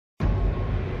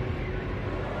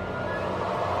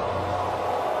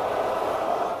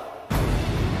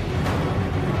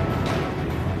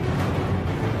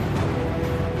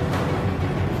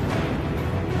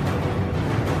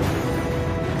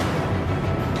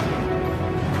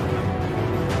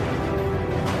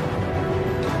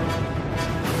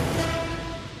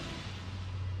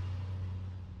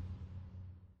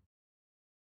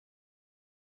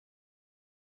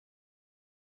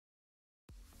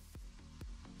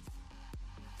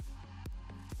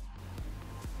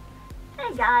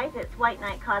Hey guys, it's White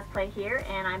Knight Cosplay here,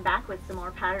 and I'm back with some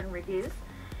more pattern reviews.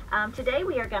 Today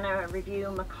we are going to review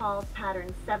McCall's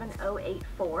pattern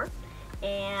 7084,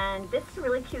 and this is a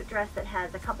really cute dress that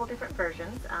has a couple different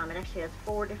versions. It actually has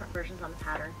 4 different versions on the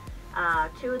pattern.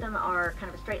 2 of them are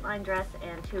kind of a straight line dress,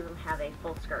 and 2 of them have a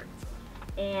full skirt.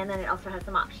 And then it also has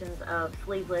some options of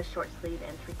sleeveless, short sleeve,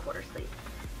 and 3/4 sleeve.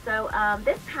 So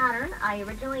this pattern I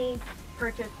originally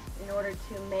purchased in order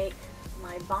to make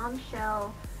my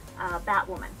bombshell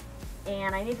Batwoman,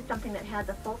 and I needed something that had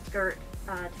the full skirt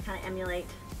to kind of emulate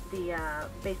the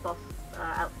baseball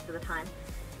outfits of the time.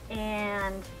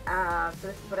 And so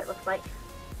this is what it looks like.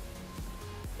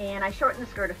 And I shortened the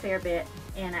skirt a fair bit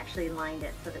and actually lined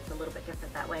it so that it's a little bit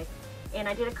different that way. And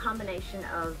I did a combination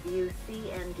of view C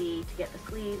and D to get the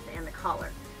sleeves and the collar.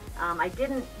 I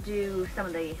didn't do some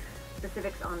of the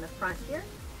specifics on the front here,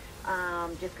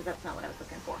 just because that's not what I was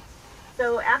looking for.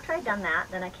 So after I'd done that,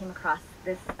 then I came across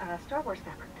this Star Wars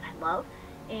fabric that I love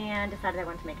and decided I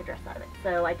wanted to make a dress out of it.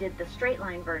 So I did the straight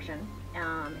line version,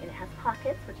 and it has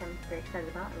pockets, which I'm very excited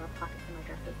about. I love pockets in my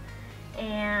dresses.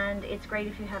 And it's great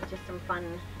if you have just some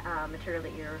fun material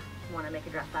that you want to make a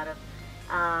dress out of.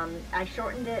 I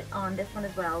shortened it on this one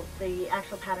as well. The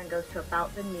actual pattern goes to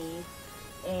about the knees,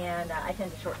 and I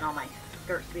tend to shorten all my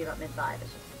skirts to be about mid-thigh.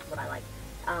 That's just what I like.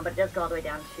 But it does go all the way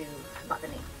down to about the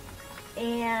knee.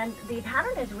 And the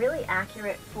pattern is really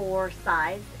accurate for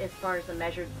size, as far as the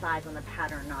measured size on the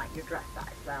pattern, not your dress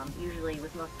size. Usually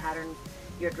with most patterns,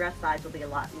 your dress size will be a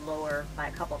lot lower by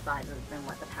a couple sizes than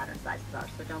what the pattern sizes are.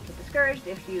 So don't get discouraged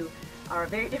if you are a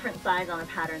very different size on a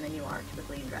pattern than you are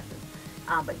typically in dresses.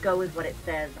 But go with what it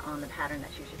says on the pattern.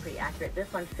 That's usually pretty accurate.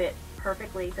 This one fit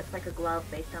perfectly, fits like a glove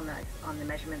based on the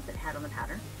measurements it had on the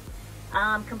pattern.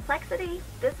 Complexity,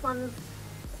 this one's,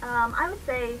 I would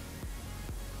say,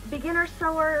 beginner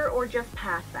sewer or just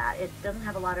past that. It doesn't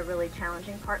have a lot of really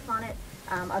challenging parts on it,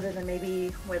 other than maybe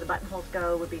where the buttonholes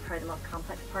go would be probably the most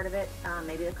complex part of it.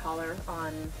 Maybe the collar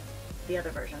on the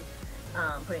other version.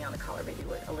 Putting on the collar maybe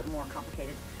a little more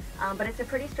complicated. But it's a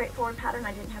pretty straightforward pattern.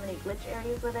 I didn't have any glitch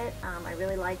areas with it. I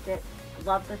really liked it.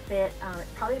 Love the fit.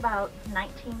 It's probably about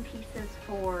 19 pieces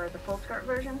for the full skirt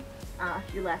version, a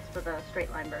few less for the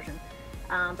straight line version.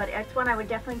 But it's one I would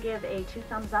definitely give a 2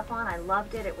 thumbs up on. I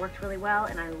loved it. It worked really well,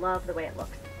 and I love the way it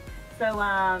looks. So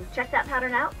check that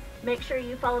pattern out. Make sure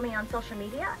you follow me on social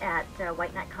media at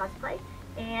White Knight Cosplay,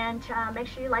 and make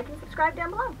sure you like and subscribe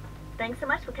down below. Thanks so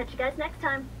much. We'll catch you guys next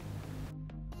time.